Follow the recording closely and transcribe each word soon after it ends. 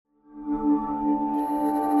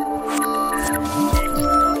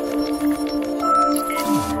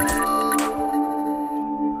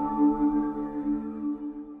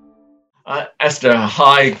Esther,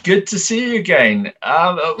 hi. Good to see you again.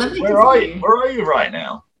 Lovely to Where are see you? you. Where are you right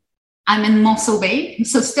now? I'm in Mossel Bay,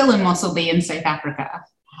 so still in Mossel Bay in South Africa.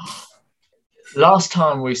 Last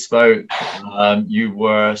time we spoke, you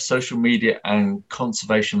were social media and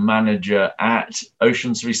conservation manager at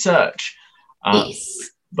Oceans Research, uh, Yes,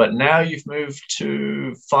 but now you've moved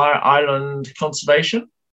to Fire Island Conservation.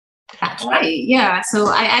 that's Uh, right. Yeah. So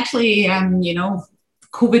I actually,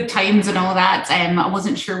 COVID times and all that, I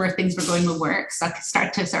wasn't sure where things were going with work. So I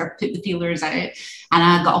started to sort of put the feelers out and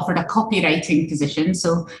I got offered a copywriting position.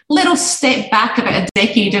 So little step back about a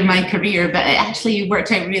decade in my career, but it actually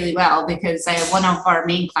worked out really well because one of our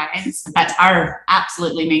main clients, that's our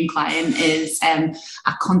absolutely main client, is a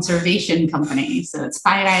conservation company. So it's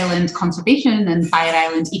Fire Island Conservation and Fire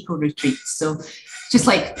Island Eco Retreats. So just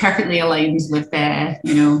like perfectly aligned with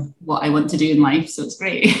what I want to do in life. So it's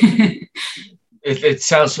great. it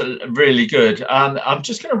sounds really good. I'm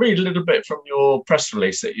just going to read a little bit from your press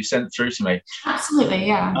release that you sent through to me. Absolutely,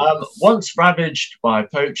 yeah. Once ravaged by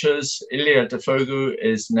poachers, Ilha do Fogo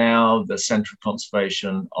is now the centre of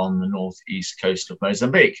conservation on the northeast coast of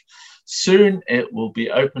Mozambique. Soon it will be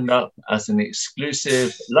opened up as an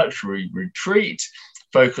exclusive luxury retreat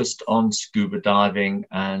focused on scuba diving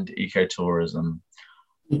and ecotourism.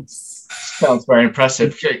 Yes. Sounds very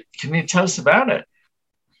impressive. Can you tell us about it?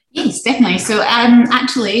 Yes, definitely. So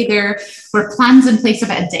actually there were plans in place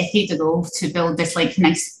about a decade ago to build this like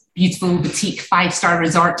nice, beautiful boutique five-star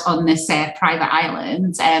resort on this private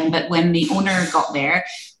island. But when the owner got there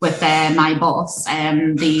with my boss,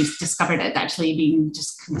 they discovered it actually being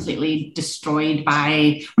just completely destroyed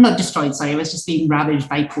by, well, not destroyed, sorry, it was just being ravaged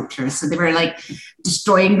by poachers. So they were like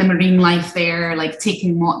destroying the marine life there, like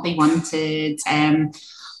taking what they wanted.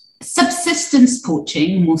 Subsistence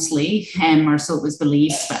poaching mostly, or so it was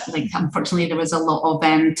believed, but like unfortunately there was a lot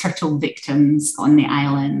of turtle victims on the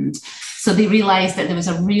island. So they realized that there was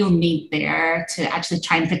a real need there to actually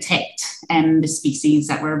try and protect the species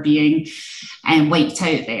that were being wiped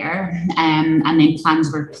out there. And then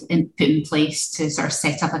plans were put in place to sort of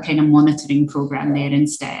set up a kind of monitoring program there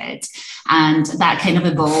instead. And that kind of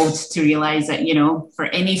evolved to realize that, for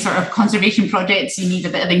any sort of conservation projects, you need a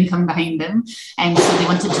bit of income behind them. And so they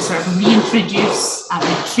wanted to sort of reintroduce a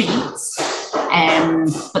retreat.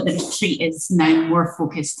 But the retreat is now more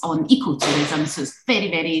focused on ecotourism. So it's very,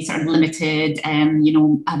 very sort of limited.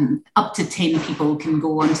 Up to 10 people can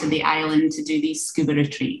go onto the island to do these scuba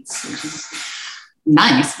retreats, which is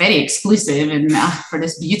nice, very exclusive. And for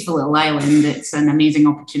this beautiful little island, it's an amazing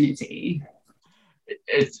opportunity.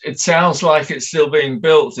 It sounds like it's still being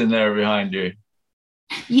built in there behind you.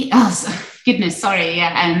 Yes, goodness, sorry.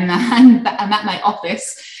 Yeah, and I'm at my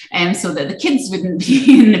office, so that the kids wouldn't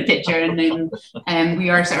be in the picture. And then we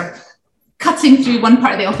are sort of cutting through one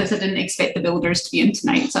part of the office. I didn't expect the builders to be in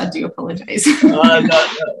tonight, so I do apologise.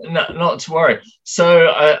 Not to worry. So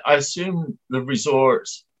I assume the resort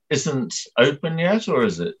isn't open yet, or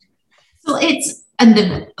is it? So it's in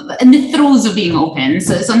the throes of being open.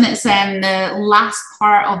 So it's on this the last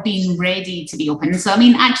part of being ready to be open. So I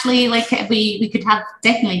mean, actually, like we could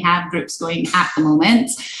definitely have groups going at the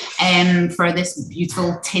moment, for this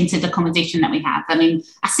beautiful tented accommodation that we have. I mean,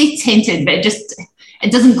 I say tented, but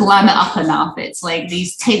it doesn't glam it up enough. It's like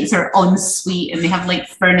these tents are en suite and they have like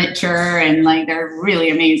furniture and like they're really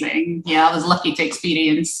amazing. Yeah, I was lucky to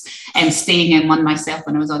experience staying in one myself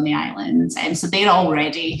when I was on the island. And so they're all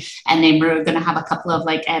ready. And then we're going to have a couple of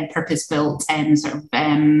like purpose-built sort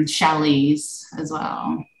of chalets as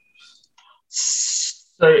well.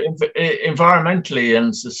 So environmentally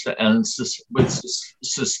and with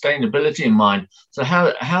sustainability in mind, so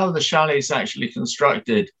how are the chalets actually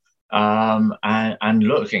constructed? And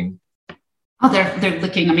looking. Oh, they're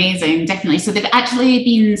looking amazing, definitely. So they've actually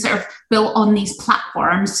been sort of built on these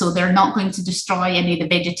platforms, so they're not going to destroy any of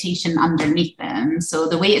the vegetation underneath them. So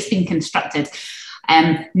the way it's been constructed,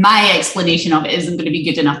 my explanation of it isn't going to be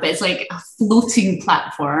good enough, but it's like a floating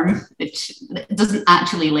platform, which doesn't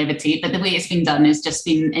actually levitate, but the way it's been done is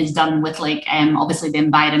done with like obviously the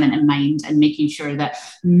environment in mind and making sure that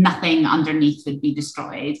nothing underneath would be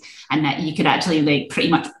destroyed and that you could actually like pretty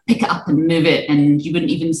much pick it up and move it and you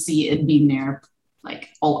wouldn't even see it had been there. Like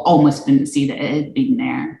almost didn't see that it had been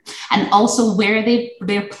there. And also where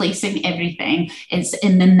they're placing everything is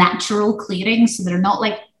in the natural clearing. So they're not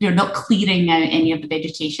clearing out any of the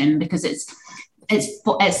vegetation because there's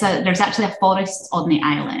actually a forest on the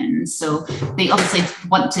island. So they obviously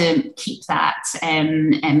want to keep that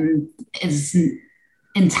as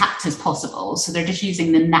intact as possible. So they're just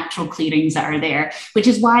using the natural clearings that are there, which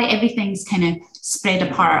is why everything's kind of spread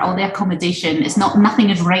apart. All the accommodation is nothing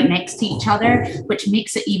is right next to each other, which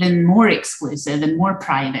makes it even more exclusive and more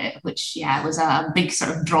private, which, yeah, was a big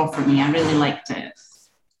sort of draw for me. I really liked it.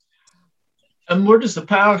 And where does the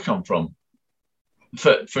power come from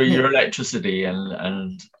for your electricity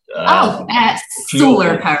and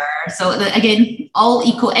solar power. So again, all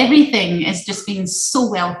everything is just being so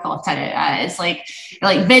well thought out. It's like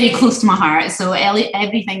very close to my heart. So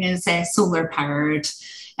everything is solar powered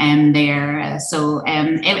there. So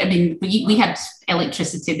I mean, we had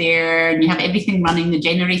electricity there, and you have everything running. The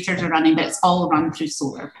generators are running, but it's all run through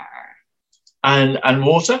solar power. And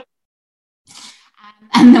water.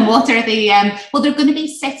 And the water, they're going to be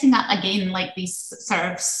setting up again like these sort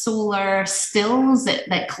of solar stills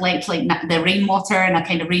that collect like the rainwater and a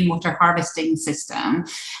kind of rainwater harvesting system.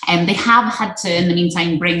 And they have had to, in the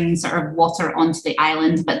meantime, bring sort of water onto the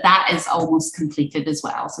island, but that is almost completed as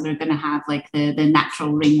well. So they're going to have like the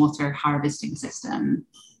natural rainwater harvesting system.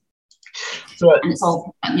 So, and it's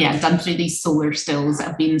all done through these solar stills that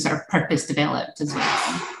have been sort of purpose developed as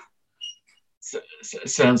well.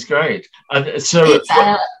 Sounds great. And so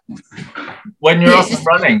when you're up and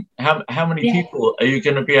running, how many people are you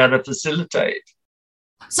going to be able to facilitate?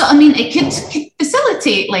 So, I mean, it could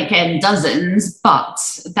facilitate like dozens, but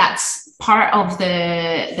that's part of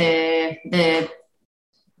the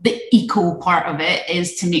eco part of it,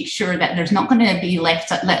 is to make sure that there's not going to be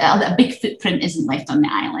a big footprint isn't left on the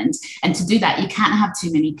island. And to do that, you can't have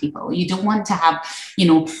too many people. You don't want to have,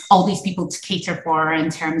 all these people to cater for in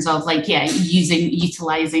terms of like,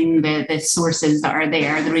 utilizing the sources that are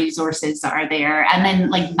there, the resources that are there, and then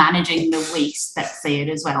like managing the waste that's there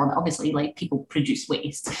as well. And obviously, like, people produce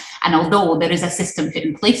waste. And although there is a system put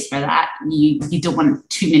in place for that, you don't want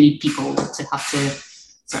too many people to have to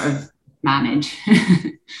sort of manage.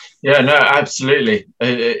 Yeah, no, absolutely.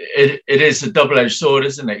 It is a double-edged sword,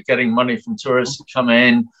 isn't it? Getting money from tourists to come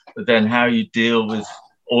in, but then how you deal with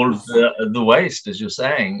all of the waste, as you're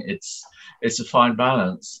saying, it's a fine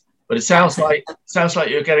balance. But it sounds like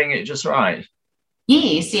you're getting it just right.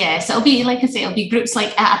 Yes. It'll be, like I say, it'll be groups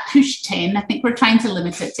like at a push 10. I think we're trying to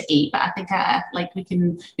limit it to 8, but I think like we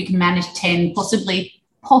can manage 10, possibly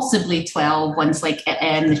 12 once like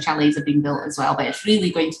the chalets have been built as well. But it's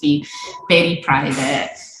really going to be very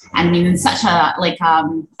private. And I mean, in such a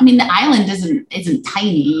the island isn't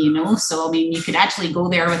tiny, so I mean, you could actually go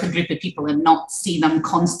there with a group of people and not see them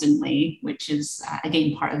constantly, which is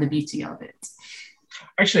again part of the beauty of it.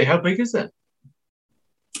 Actually, how big is it?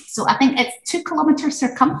 So I think it's 2 kilometers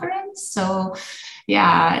circumference. So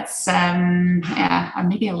yeah, it's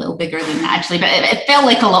maybe a little bigger than that actually, but it felt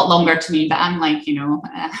like a lot longer to me. But I'm like, I'm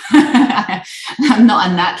not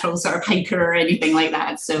a natural sort of hiker or anything like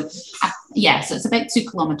that. So so it's about 2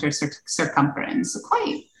 kilometers circumference. So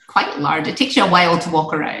quite large. It takes you a while to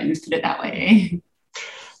walk around, put it that way.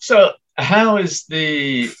 So how is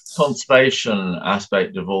the conservation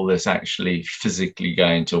aspect of all this actually physically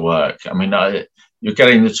going to work? I mean, you're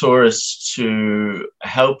getting the tourists to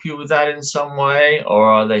help you with that in some way, or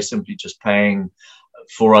are they simply just paying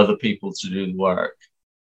for other people to do the work?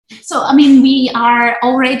 So, I mean, we are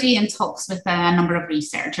already in talks with a number of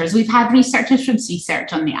researchers. We've had researchers from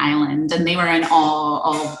SeaSearch on the island, and they were in awe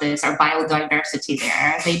of this, our biodiversity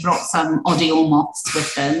there. They brought some audio moths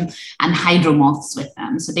with them and hydro moths with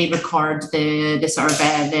them. So they record the sort of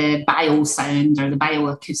the bio sound or the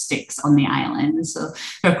bioacoustics on the island. So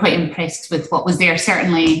they're quite impressed with what was there,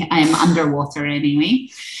 certainly underwater anyway.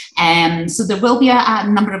 So there will be a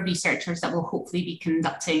number of researchers that will hopefully be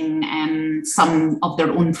conducting some of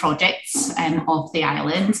their own projects of the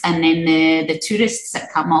island, and then the tourists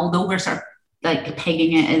that come, although we're sort of like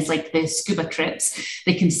pegging it as like the scuba trips,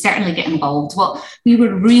 they can certainly get involved. What we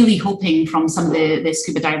were really hoping from some of the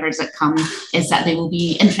scuba divers that come is that they will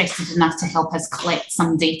be interested enough to help us collect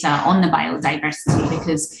some data on the biodiversity,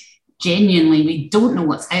 because genuinely, we don't know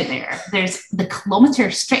what's out there. The kilometre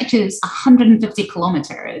stretches 150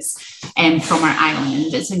 kilometres from our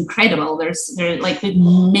island. It's incredible. We've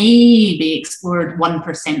maybe explored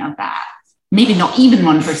 1% of that, maybe not even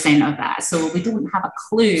 1% of that. So we don't have a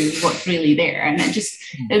clue what's really there. And it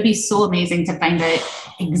would be so amazing to find out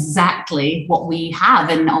exactly what we have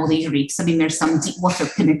in all these reefs. I mean, there's some deep water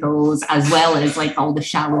pinnacles as well as like all the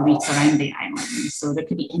shallow reefs around the island. So there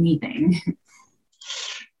could be anything.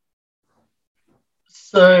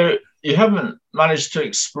 So you haven't managed to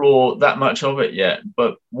explore that much of it yet,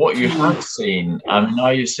 but what you have seen,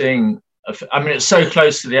 are you seeing, it's so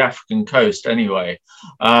close to the African coast anyway.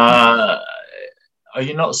 Are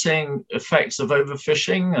you not seeing effects of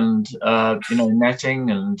overfishing and,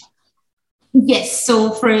 netting and? Yes,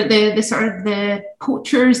 so for the sort of the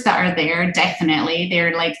poachers that are there, definitely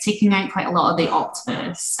they're like taking out quite a lot of the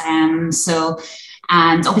octopus.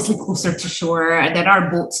 And obviously closer to shore, there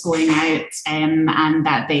are boats going out, and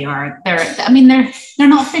that they're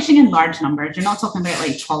not fishing in large numbers. You're not talking about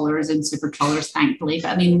like trawlers and super trawlers, thankfully.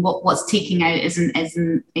 But I mean, what's taking out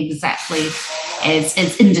isn't exactly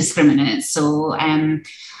is indiscriminate. So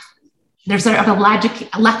there's sort of a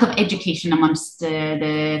lack of education amongst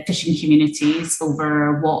the fishing communities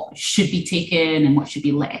over what should be taken and what should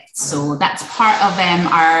be left. So that's part of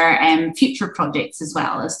our future projects as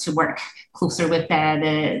well, is to work closer with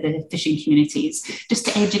the fishing communities, just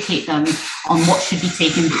to educate them on what should be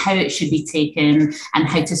taken, how it should be taken, and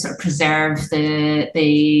how to sort of preserve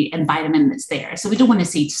the environment that's there. So we don't want to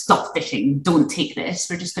say stop fishing, don't take this.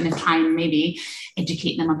 We're just going to try and maybe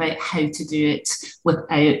educate them about how to do it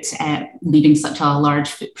without leaving such a large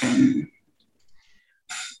footprint.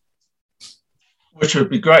 Which would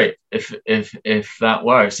be great if that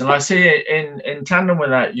works. And I see in tandem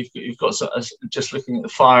with that, you've got just looking at the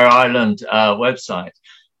Fire Island website,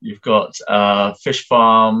 you've got fish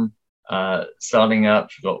farm starting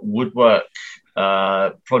up, you've got woodwork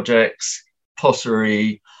projects,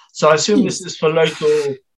 pottery. So I assume this is for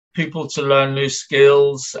local people to learn new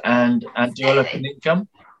skills and develop an income.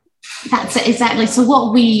 That's it, exactly. So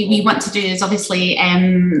what we want to do is obviously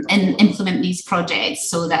implement these projects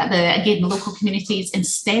so that the local communities,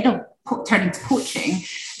 instead of turning to poaching,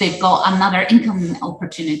 they've got another income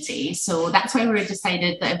opportunity. So that's why we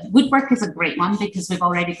decided that woodwork is a great one, because we've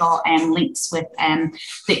already got links with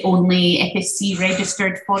the only FSC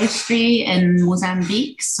registered forestry in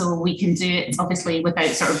Mozambique. So we can do it obviously without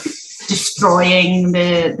sort of destroying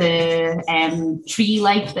the tree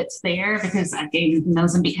life that's there, because again,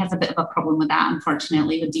 Mozambique has a bit of a problem with that,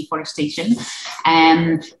 unfortunately, with deforestation.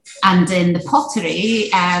 And in the pottery,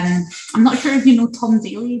 I'm not sure if you know Tom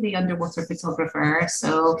Daly, the underwater photographer.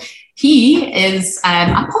 So he is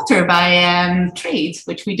a potter by trade,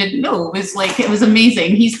 which we didn't know. It was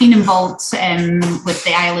amazing. He's been involved with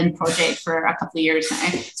the island project for a couple of years now.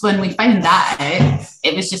 So when we found that out,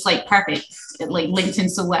 it was just like perfect. It like linked in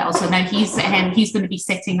so well. So now he's going to be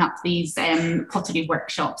setting up these pottery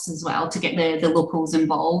workshops as well to get the locals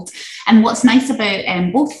involved. And what's nice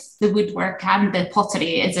about both the woodwork and the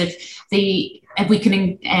pottery is if we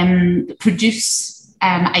can produce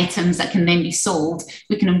items that can then be sold,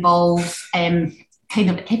 we can involve kind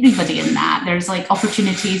of everybody in that. There's like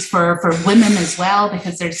opportunities for women as well,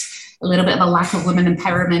 because there's a little bit of a lack of women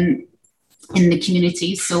empowerment in the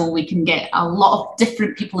community. So we can get a lot of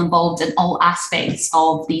different people involved in all aspects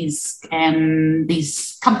of these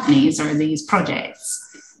companies or these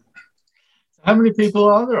projects. How many people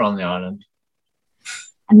are there on the island?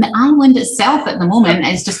 And the island itself at the moment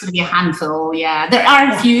is just going to be a handful. Yeah, there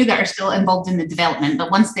are a few that are still involved in the development,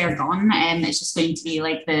 but once they're gone, it's just going to be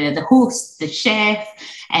like the host, the chef,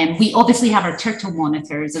 and we obviously have our turtle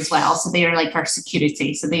monitors as well. So they are like our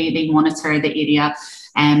security. So they monitor the area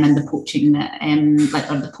and the poaching or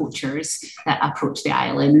the poachers that approach the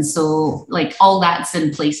island. So like all that's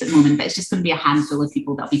in place at the moment, but it's just going to be a handful of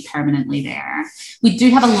people that'll be permanently there. We do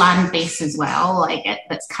have a land base as well,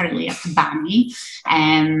 that's currently at Kabani,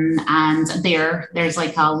 and there's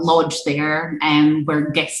like a lodge there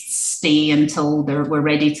where guests stay until we're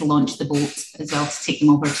ready to launch the boat as well to take them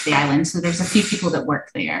over to the island. So there's a few people that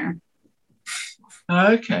work there.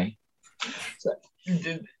 Okay. So,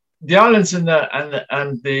 the islands and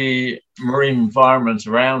the marine environment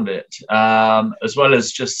around it, as well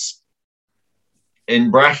as just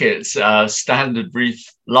in brackets standard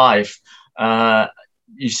reef life.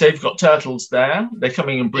 You say you've got turtles there; they're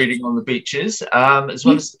coming and breeding on the beaches, as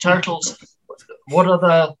well as the turtles. What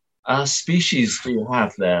other species do you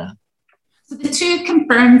have there? So the two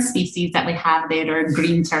confirmed species that we have there are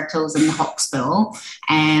green turtles and the hawksbill.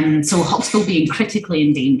 So hawksbill being critically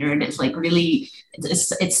endangered, it's like really.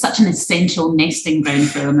 It's such an essential nesting ground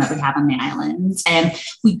for them that we have on the island.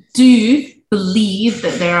 We do believe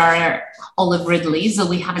that there are olive ridleys, though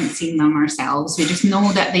we haven't seen them ourselves. We just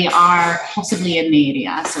know that they are possibly in the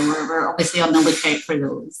area, so we're obviously on the lookout for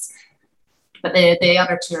those. But the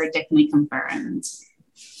other two are definitely confirmed.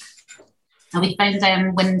 And we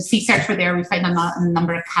found, when Sea Search were there, we found a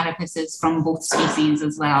number of carapaces from both species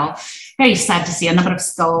as well. Very sad to see a number of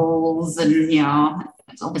skulls, and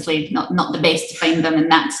it's obviously not the best to find them in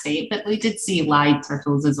that state, but we did see live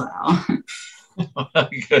turtles as well.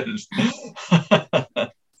 Good.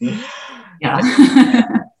 Yeah.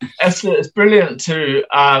 Esther, it's brilliant to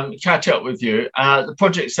catch up with you. The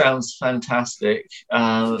project sounds fantastic.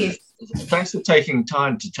 Thanks for taking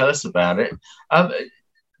time to tell us about it.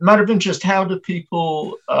 Matter of interest, how do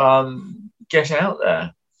people get out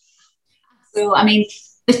there? So, I mean,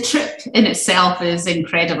 the trip in itself is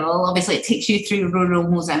incredible. Obviously, it takes you through rural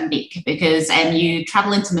Mozambique because you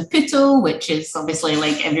travel into Maputo, which is obviously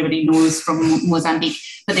like everybody knows from Mozambique.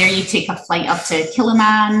 But there you take a flight up to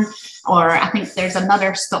Quilimane, or I think there's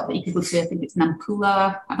another stop that you could go to. I think it's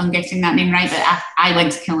Nampula, if I'm getting that name right. But I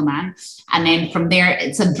went to Quilimane. And then from there,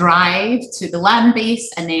 it's a drive to the land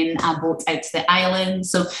base and then a boat out to the island.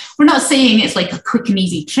 So we're not saying it's like a quick and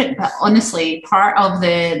easy trip, but honestly, part of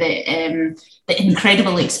the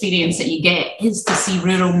incredible experience that you get is to see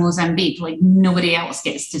rural Mozambique like nobody else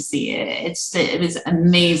gets to see it. It was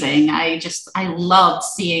amazing. I loved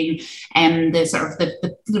seeing the sort of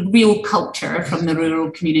the real culture from the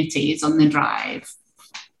rural communities on the drive.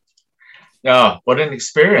 Oh, what an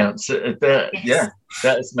experience. Yes. Yeah,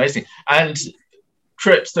 that is amazing. And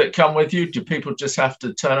trips that come with you, do people just have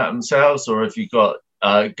to turn up themselves, or have you got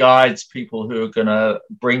guides, people who are going to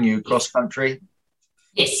bring you cross country?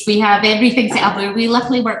 Yes, we have everything set up. We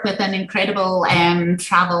luckily work with an incredible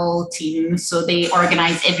travel team, so they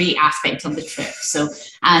organise every aspect of the trip. So,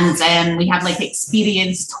 and we have like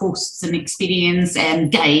experienced hosts and experienced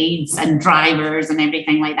guides and drivers and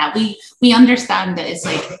everything like that. We understand that it's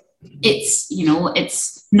like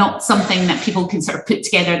it's not something that people can sort of put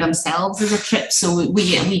together themselves as a trip. So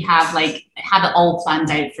we have it all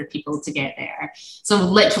planned out for people to get there. So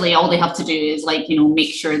literally all they have to do is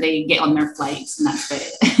make sure they get on their flights, and that's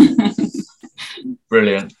it.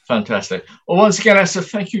 Brilliant. Fantastic. Well, once again, Esther,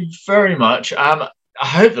 thank you very much. I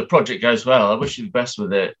hope the project goes well. I wish you the best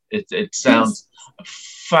with it. It sounds a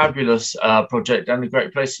fabulous project and a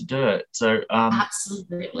great place to do it. So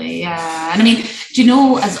absolutely, yeah. And I mean, do you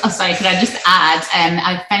know? Sorry, could I just add?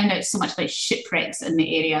 I found out so much about shipwrecks in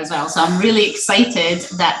the area as well. So I'm really excited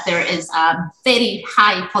that there is a very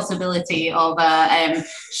high possibility of a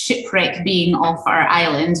shipwreck being off our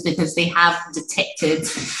island, because they have detected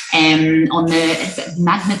on the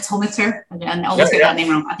magnetometer. I always get that name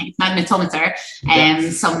wrong. I think it's magnetometer.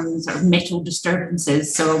 Some sort of metal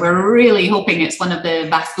disturbances. So we're really hoping it's one of the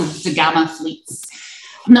Vasco da Gama fleets.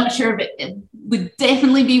 I'm not sure if it would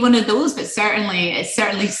definitely be one of those, but it's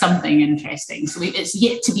certainly something interesting. So it's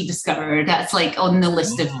yet to be discovered. That's like on the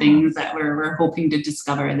list of things that we're hoping to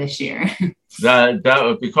discover this year. That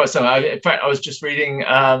would be quite something. In fact, I was just reading,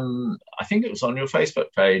 I think it was on your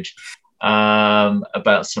Facebook page,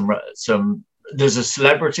 about some. There's a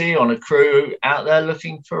celebrity on a crew out there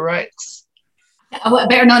looking for wrecks. I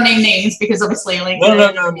better not name names, because obviously,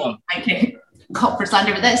 no. Cop for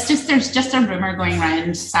slander, but there's just a rumor going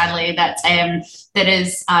around, sadly, that there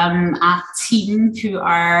is a team who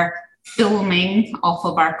are filming off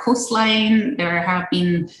of our coastline. There have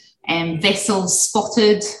been vessels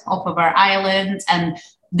spotted off of our island, and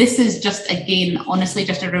this is just, again, honestly,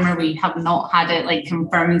 just a rumor. We have not had it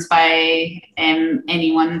confirmed by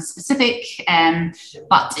anyone specific,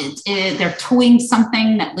 but they're towing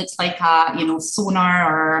something that looks like a sonar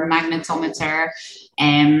or a magnetometer,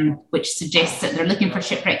 which suggests that they're looking for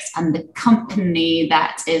shipwrecks, and the company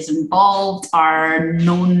that is involved are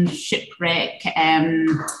known shipwreck.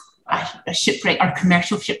 A shipwreck or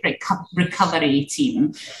commercial shipwreck recovery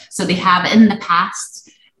team. So they have in the past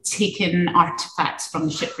taken artifacts from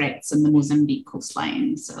shipwrecks in the Mozambique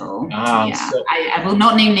coastline. So I will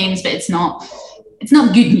not name names, but it's not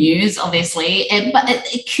good news, obviously, but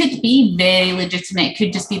it could be very legitimate. It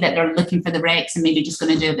could just be that they're looking for the wrecks and maybe just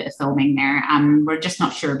going to do a bit of filming there. We're just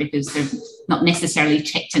not sure, because they're not necessarily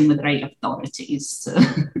checked in with the right authorities. So.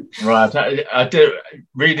 Right. I did,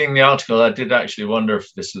 reading the article, I did actually wonder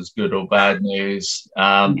if this was good or bad news.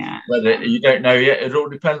 Whether you don't know yet. It all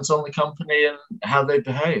depends on the company and how they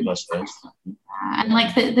behave, I suppose. And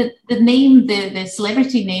the name, the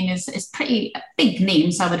celebrity name is pretty a big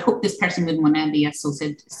name, so I would hope this person wouldn't want to be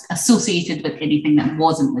associated with anything that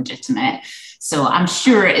wasn't legitimate. So I'm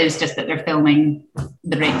sure it is just that they're filming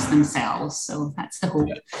the wrecks themselves. So that's the hope.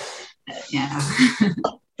 Yeah.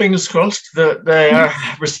 Fingers crossed that they are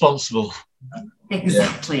responsible.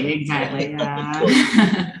 Exactly.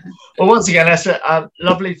 Yeah. Well, once again, Esther,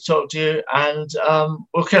 lovely to talk to you, and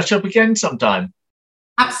we'll catch up again sometime.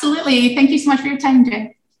 Absolutely. Thank you so much for your time,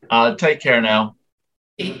 Jay. Take care now.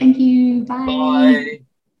 Okay, thank you. Bye. Bye.